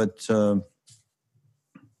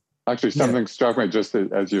 Actually, something struck me just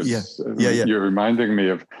as you're reminding me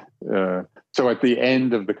of. So at the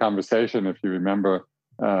end of the conversation, if you remember,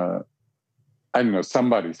 I don't know,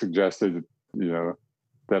 somebody suggested,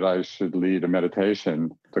 that I should lead a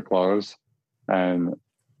meditation to close, and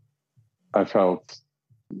I felt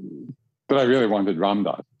that I really wanted Ram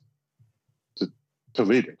Dass to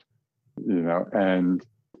lead it, and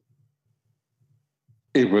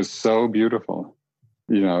it was so beautiful,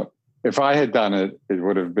 If I had done it, it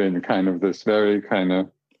would have been kind of this very kind of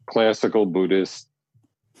classical Buddhist,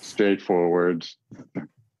 straightforward,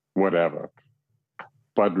 whatever.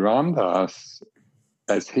 But Ram Dass,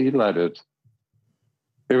 as he led it,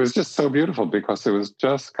 it was just so beautiful because it was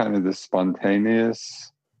just kind of this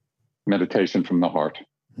spontaneous meditation from the heart.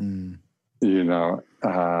 So it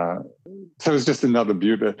was just another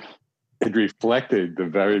beauty. It reflected the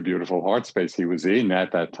very beautiful heart space he was in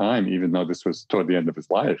at that time, even though this was toward the end of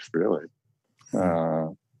his life, really.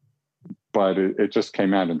 But it just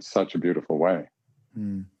came out in such a beautiful way.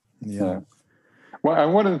 Well,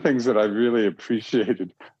 and one of the things that I really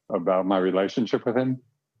appreciated about my relationship with him,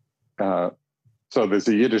 so there's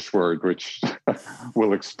a Yiddish word which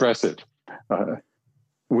will express it.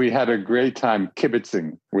 We had a great time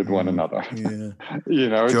kibitzing with one another.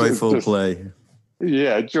 Joyful play.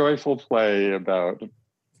 Yeah, joyful play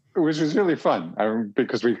which was really fun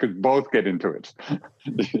because we could both get into it.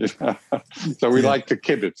 So we like to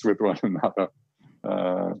kibitz with one another.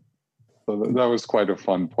 So that was quite a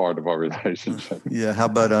fun part of our relationship. Yeah, how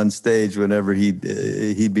about on stage? Whenever he'd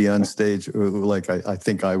be on stage, like I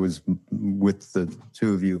think I was with the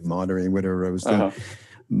two of you moderating whatever I was doing,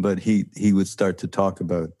 but he would start to talk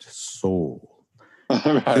about soul.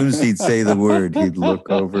 Right. As soon as he'd say the word, he'd look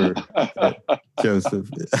over at Joseph.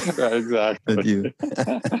 Right, exactly. At you.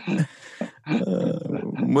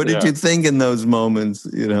 What did you think in those moments?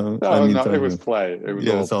 It was play.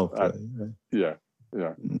 It was all play. Yeah.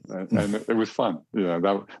 And it was fun.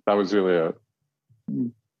 That was really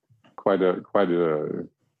quite a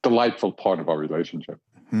delightful part of our relationship.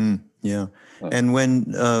 Yeah. And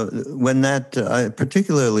when that,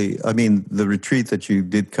 particularly, I mean, the retreat that you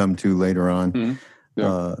did come to later on,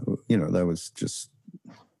 that was just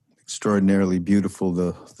extraordinarily beautiful.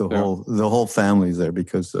 The whole family's there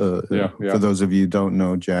because for those of you who don't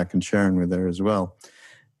know, Jack and Sharon were there as well.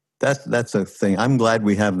 That's a thing. I'm glad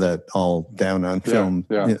we have that all down on film.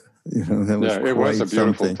 That was it was a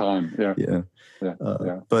beautiful time.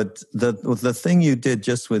 But the thing you did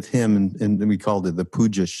just with him, and we called it the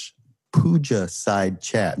puja side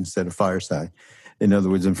chat instead of fireside. In other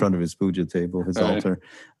words, in front of his puja table, his altar.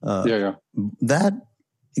 That,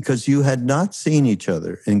 because you had not seen each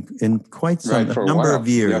other in quite a number of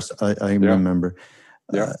years, I remember.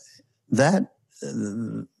 That,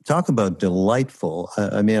 talk about delightful.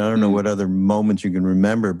 I mean, I don't know what other moments you can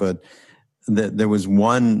remember, but there was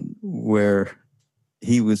one where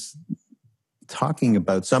he was talking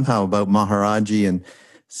about Maharaji and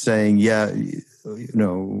saying,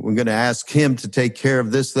 we're going to ask him to take care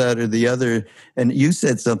of this, that, or the other. And you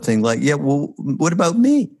said something like, well, what about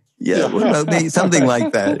me? Yeah, what about me? Something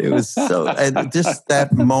like that. It was so, and just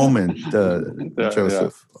that moment,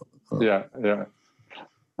 Joseph. Yeah.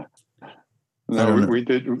 No, we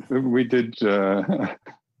did have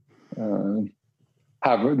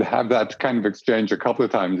that kind of exchange a couple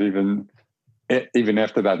of times, even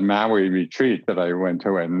after that Maui retreat that I went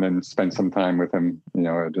to, and then spent some time with him,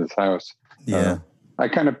 at his house. Yeah, I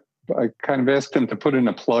kind of asked him to put in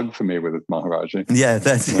a plug for me with his Maharaji. Yeah,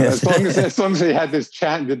 that's as long as he had this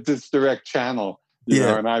direct channel,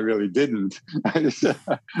 and I really didn't. I said,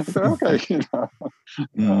 okay, it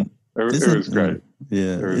was great.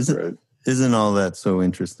 Yeah, it was great. Isn't all that so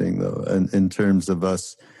interesting, though, in terms of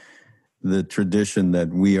us, the tradition that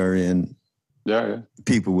we are in? Yeah.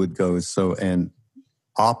 People would go, and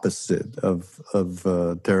opposite of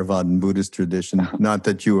Theravadan Buddhist tradition. Not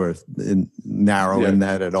that you are narrow in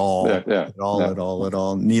that at all, at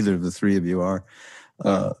all. Neither of the three of you are,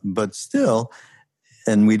 but still.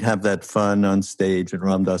 And we'd have that fun on stage, and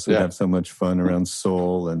Ram Dass would have so much fun around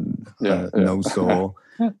soul and no soul.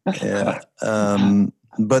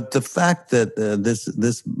 But the fact that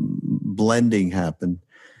this blending happened,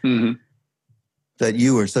 that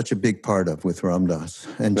you were such a big part of with Ram Dass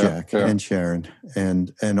and Jack and Sharon,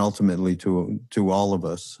 and ultimately to all of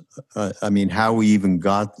us. I mean, how we even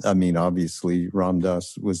got. I mean, obviously, Ram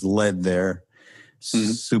Dass was led there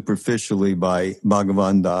superficially by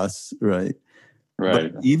Bhagavan Das, right?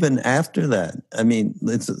 Right. But even after that, I mean,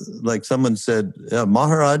 it's like someone said,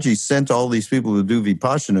 Maharaji sent all these people to do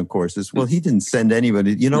Vipassana courses. Well, he didn't send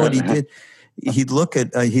anybody. You know what he did? He looked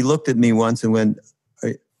at me once and went,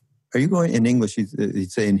 "Are you going in English?"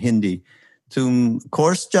 He'd say in Hindi, "Tum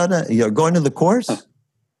course jana? You're going to the course?"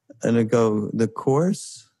 And I go, "The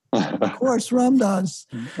course? The course, Ram Dass."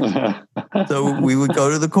 So we would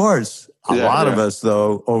go to the course. A lot of us,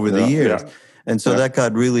 though, over the years. And so that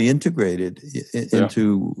got really integrated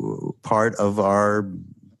into part of our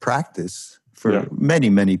practice for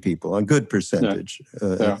many, many people. A good percentage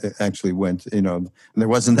actually went, and there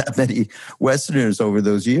wasn't that many Westerners over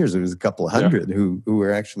those years. There was a couple of hundred who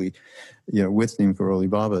were actually, with Neem Karoli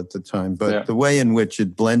Baba at the time. But the way in which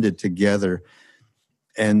it blended together,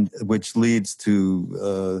 and which leads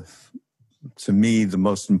to me, the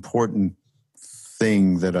most important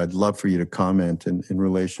thing that I'd love for you to comment in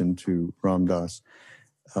relation to Ram Dass,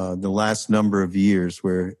 the last number of years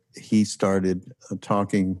where he started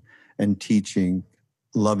talking and teaching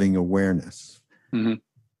loving awareness.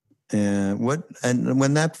 And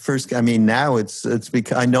when that first, I mean, now it's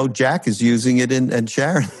because I know Jack is using it and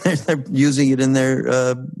Sharon, they're using it in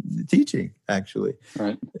their teaching, actually.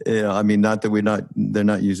 Right. I mean, not that they're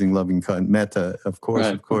not using loving kind metta, of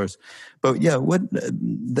course. But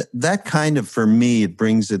that kind of, for me, it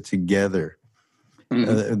brings it together,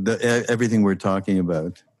 everything we're talking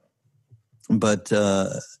about. But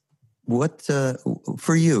what,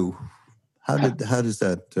 for you, how did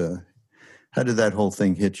that whole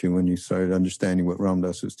thing hit you when you started understanding what Ram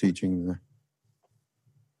Dass was teaching there?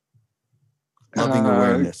 Loving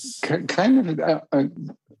awareness. Kind of.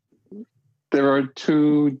 There are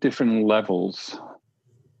two different levels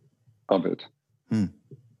of it.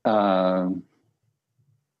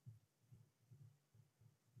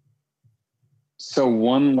 So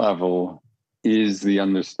one level is the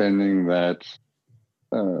understanding that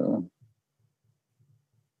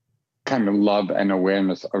kind of love and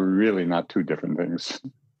awareness are really not two different things,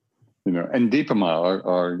 And Deepama,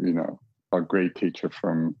 our great teacher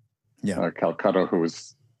from Calcutta, who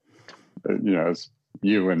was, as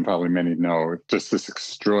you and probably many know, just this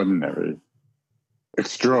extraordinary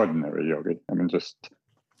yogi. I mean, just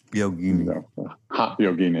yogini, hot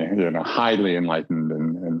yogini, highly enlightened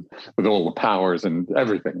and with all the powers and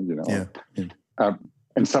everything,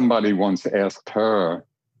 And somebody once asked her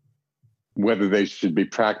whether they should be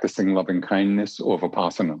practicing loving kindness or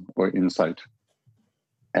vipassana or insight.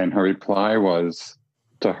 And her reply was,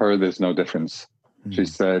 to her, there's no difference. She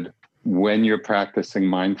said, when you're practicing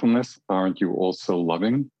mindfulness, aren't you also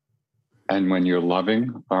loving? And when you're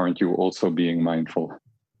loving, aren't you also being mindful?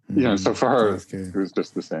 So for her, it was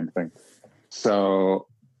just the same thing. So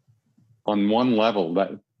on one level,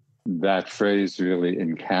 that phrase really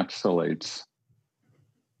encapsulates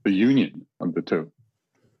the union of the two.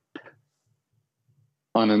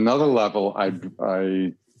 On another level,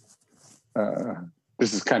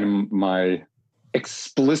 this is kind of my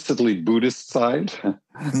explicitly Buddhist side,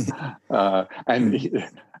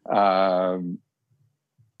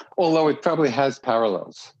 although it probably has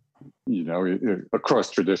parallels,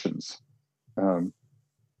 across traditions. But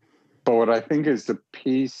what I think is the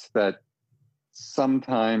piece that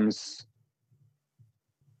sometimes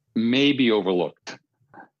may be overlooked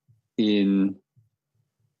in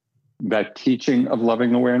that teaching of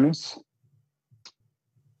loving awareness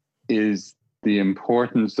is the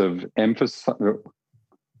importance of emphasizing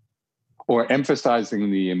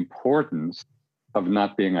the importance of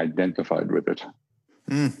not being identified with it.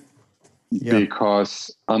 Because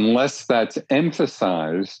unless that's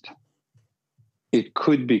emphasized, it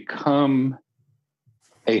could become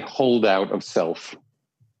a holdout of self.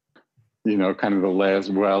 Kind of the last,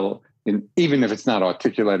 even if it's not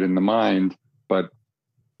articulated in the mind, but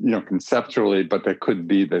conceptually, but there could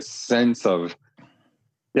be this sense of,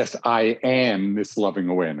 yes, I am this loving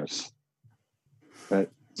awareness.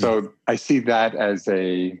 So I see that as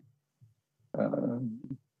there's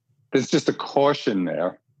just a caution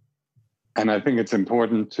there. And I think it's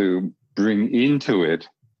important to bring into it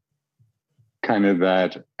kind of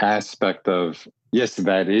that aspect of, yes,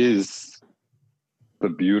 that is the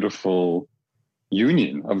beautiful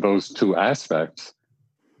union of those two aspects,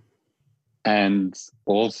 and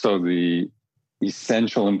also the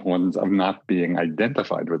essential importance of not being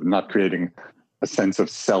identified with, not creating a sense of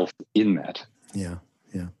self in that. Yeah.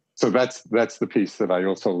 So that's the piece that I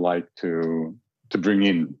also like to bring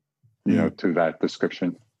in, to that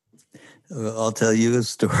description. I'll tell you a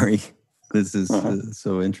story. This is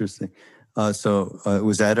so interesting. It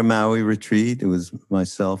was at a Maui retreat. It was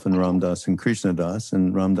myself and Ram Dass and Krishna Das,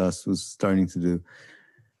 and Ram Dass was starting to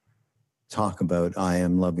talk about I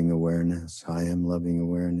am loving awareness,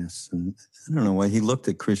 and I don't know why he looked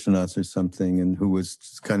at Krishna Das or something, and who was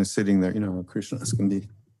just kind of sitting there, Krishna Das can be.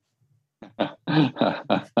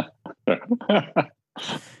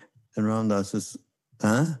 And Ram Dass says,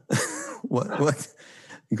 huh? What?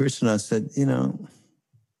 And Krishna said,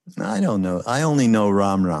 I don't know. I only know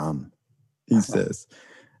Ram Ram, he says.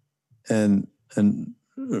 And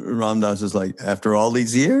Ram Dass is like, after all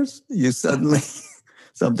these years, you suddenly,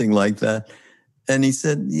 something like that. And he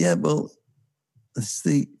said, yeah, well,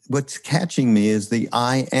 what's catching me is the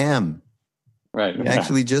I am. Right. He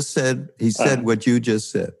actually just said, what you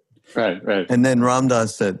just said. Right. And then Ram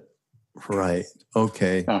Dass said, right,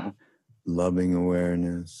 okay. Loving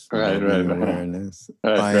awareness. Right. Awareness.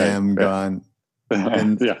 I am gone.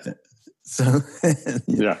 And so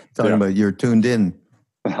talking about you're tuned in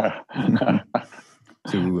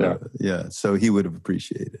to so he would have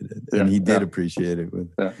appreciated it, and he did appreciate it.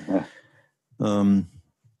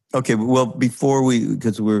 Okay, well, before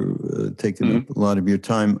because we're taking a lot of your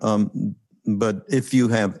time, but if you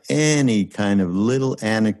have any kind of little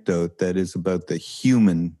anecdote that is about the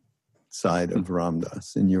human side of Ram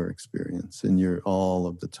Dass in your experience, in all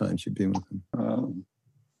of the times you've been with him.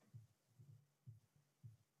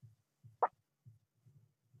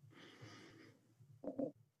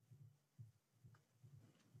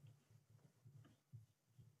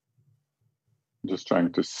 Just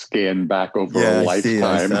trying to scan back over a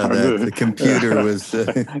lifetime. The computer was.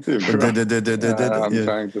 I'm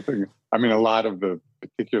trying to think. I mean, a lot of the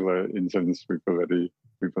particular incidents we've already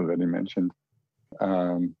mentioned.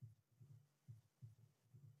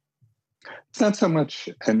 It's not so much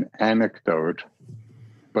an anecdote,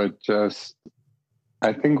 but just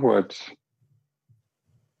I think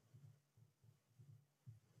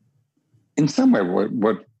in some way,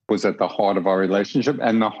 what was at the heart of our relationship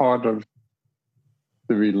and the heart of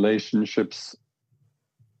the relationships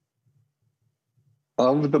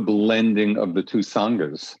of the blending of the two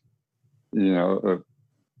sanghas, the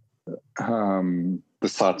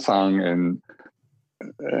satsang and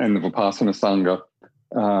the Vipassana Sangha.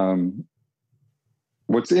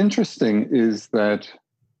 What's interesting is that,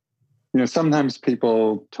 sometimes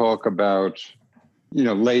people talk about,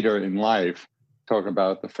 later in life, talk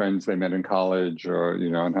about the friends they met in college or,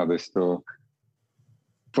 and how they still,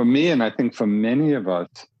 for me, and I think for many of us,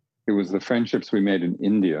 it was the friendships we made in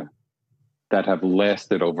India that have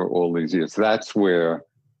lasted over all these years. That's where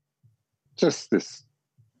just this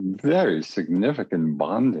very significant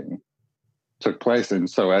bonding took place. And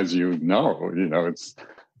so, as it's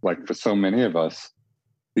like for so many of us,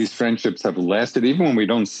 these friendships have lasted even when we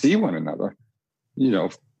don't see one another,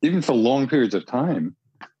 even for long periods of time.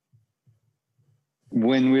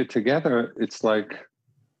 When we're together, it's like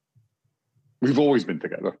we've always been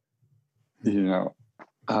together, and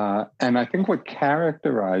I think what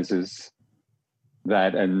characterizes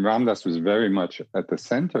that, and Ram Dass was very much at the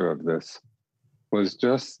center of this, was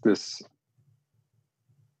just this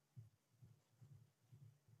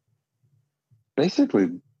basically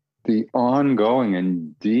the ongoing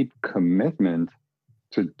and deep commitment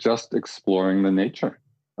to just exploring the nature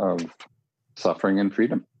of suffering and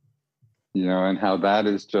freedom, and how that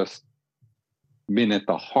has just been at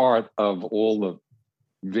the heart of all the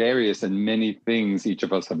various and many things each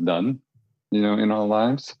of us have done, in our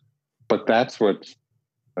lives. But that's what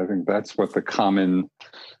the common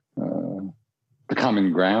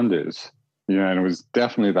ground is, and it was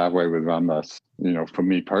definitely that way with Ram Dass, for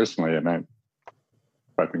me personally, and I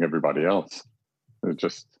think everybody else.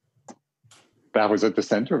 That was at the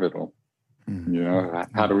center of it all.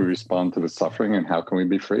 How do we respond to the suffering and how can we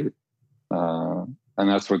be free? And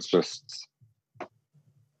that's what's just,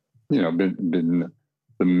 been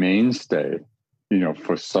the mainstay,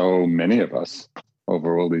 for so many of us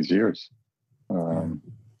over all these years. And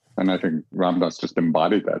I think Ram Dass just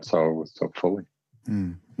embodied that so fully.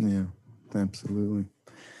 Yeah, absolutely.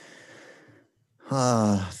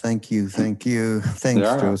 Thank you. Thanks,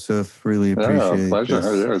 Yeah. Joseph. Really appreciate pleasure.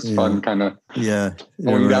 this. Yeah, it's fun kind of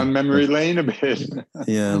going down memory lane a bit.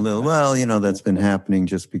 Yeah, a little. Well, that's been happening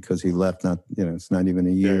just because he left. It's not even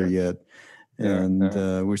a year yet. And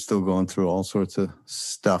we're still going through all sorts of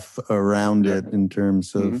stuff around it in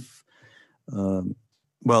terms of,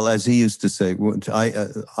 well, as he used to say,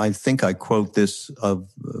 I think I quote this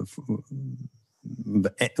of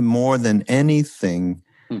more than anything,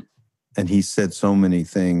 and he said so many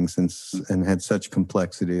things and had such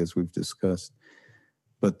complexity as we've discussed.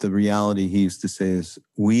 But the reality he used to say is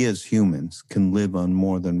we as humans can live on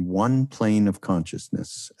more than one plane of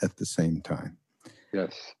consciousness at the same time.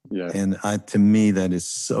 Yes. And to me, that is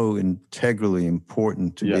so integrally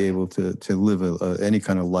important to be able to live any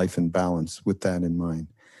kind of life in balance with that in mind.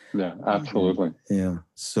 Yeah, absolutely. Yeah.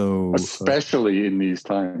 So especially in these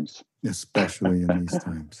times. Especially in these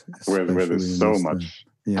times. where there's so much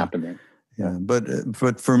happening. Yeah.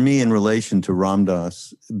 But for me, in relation to Ram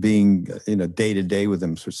Dass, being day to day with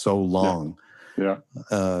him for so long,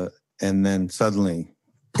 and then suddenly,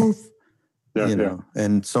 poof.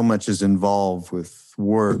 And so much is involved with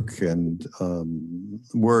work and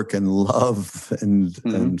love and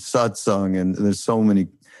satsang, and there's so many.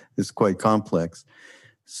 It's quite complex.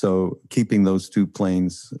 So keeping those two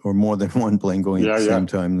planes, or more than one plane going at the same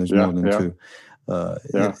time, there's more than two.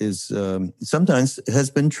 It is sometimes has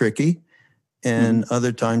been tricky, and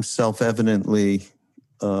other times self-evidently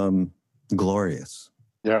glorious.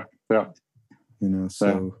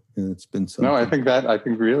 So. It's been something. No, I think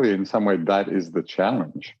really in some way that is the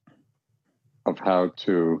challenge of how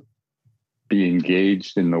to be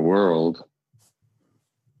engaged in the world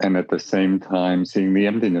and at the same time seeing the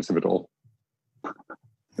emptiness of it all.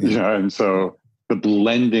 And so the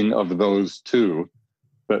blending of those two,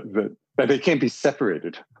 that they can't be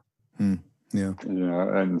separated. And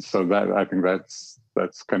so that I think that's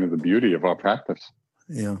kind of the beauty of our practice.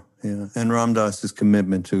 Yeah. And Ram Dass's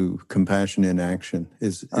commitment to compassion in action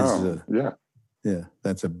is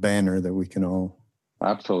that's a banner that we can all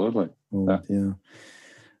absolutely hold.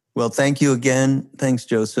 Well, thank you again. Thanks,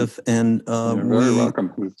 Joseph. And you're very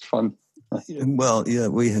welcome. It's fun. Well,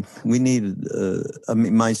 we needed.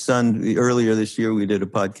 My son, earlier this year we did a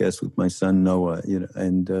podcast with my son Noah.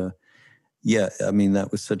 And that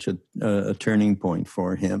was such a turning point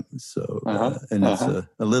for him. So and it's a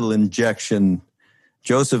little injection.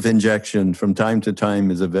 Joseph injection from time to time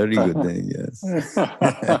is a very good thing. Yes.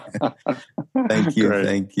 Thank you. Great.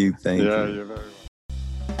 Thank you. Yeah, you're very welcome.